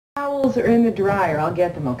Towels are in the dryer. I'll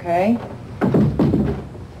get them, okay?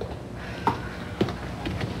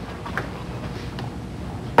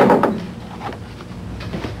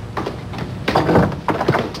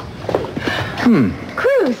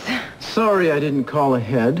 Cruz! Sorry I didn't call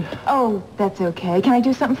ahead. Oh, that's okay. Can I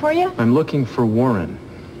do something for you? I'm looking for Warren.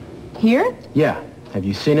 Here? Yeah. Have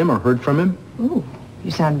you seen him or heard from him? Ooh,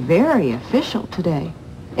 you sound very official today.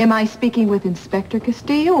 Am I speaking with Inspector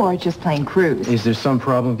Castillo or just plain Cruz? Is there some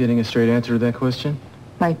problem getting a straight answer to that question?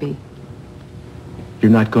 Might be.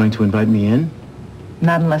 You're not going to invite me in?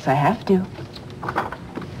 Not unless I have to.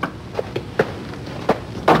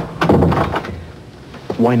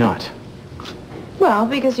 Why not? Well,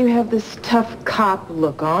 because you have this tough cop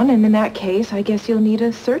look on, and in that case, I guess you'll need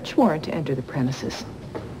a search warrant to enter the premises.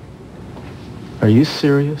 Are you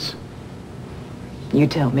serious? You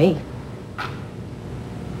tell me.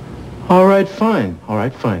 All right, fine,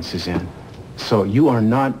 Suzanne. So you are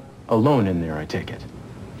not alone in there, I take it?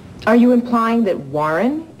 Are you implying that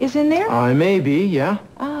Warren is in there? I may be, yeah.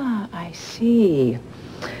 Ah, I see.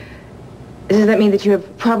 Does that mean that you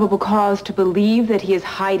have probable cause to believe that he is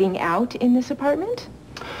hiding out in this apartment?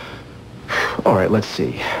 All right, let's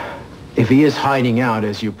see. If he is hiding out,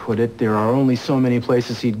 as you put it, there are only so many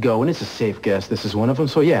places he'd go, and it's a safe guess this is one of them,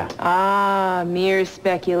 so yeah. Ah, mere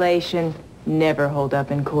speculation. Never hold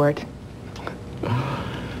up in court.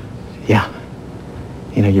 Yeah.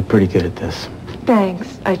 You know, you're pretty good at this.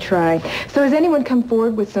 Thanks, I try. So has anyone come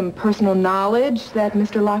forward with some personal knowledge that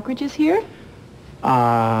Mr. Lockridge is here?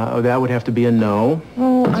 That would have to be a no.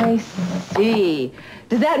 Oh, I see.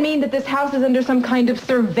 Does that mean that this house is under some kind of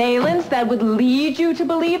surveillance that would lead you to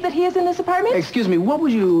believe that he is in this apartment? Excuse me, what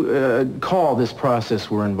would you call this process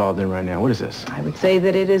we're involved in right now? What is this? I would say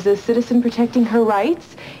that it is a citizen protecting her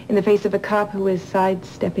rights in the face of a cop who is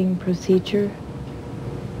sidestepping procedure.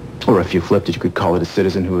 Or if you flipped it, you could call it a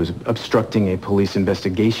citizen who is obstructing a police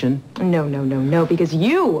investigation. No, because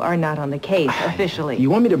you are not on the case officially.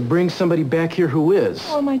 You want me to bring somebody back here who is?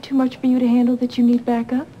 Oh, am I too much for you to handle that you need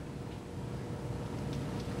backup?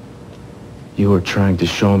 You are trying to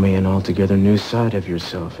show me an altogether new side of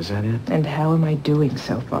yourself, is that it? And how am I doing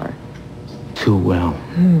so far? Too well.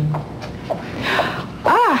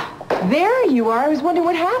 Ah, there you are. I was wondering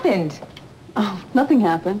what happened. Oh, nothing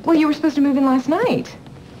happened. Well, you were supposed to move in last night.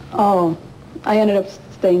 Oh, I ended up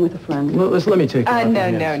staying with a friend. Well, let me take it.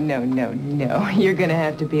 No. You're going to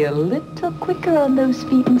have to be a little quicker on those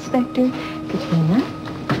feet, Inspector. Katrina?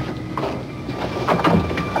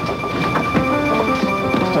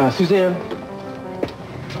 Suzanne,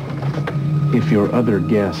 if your other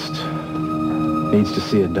guest needs to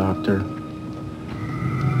see a doctor,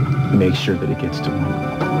 make sure that he gets to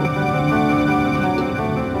one.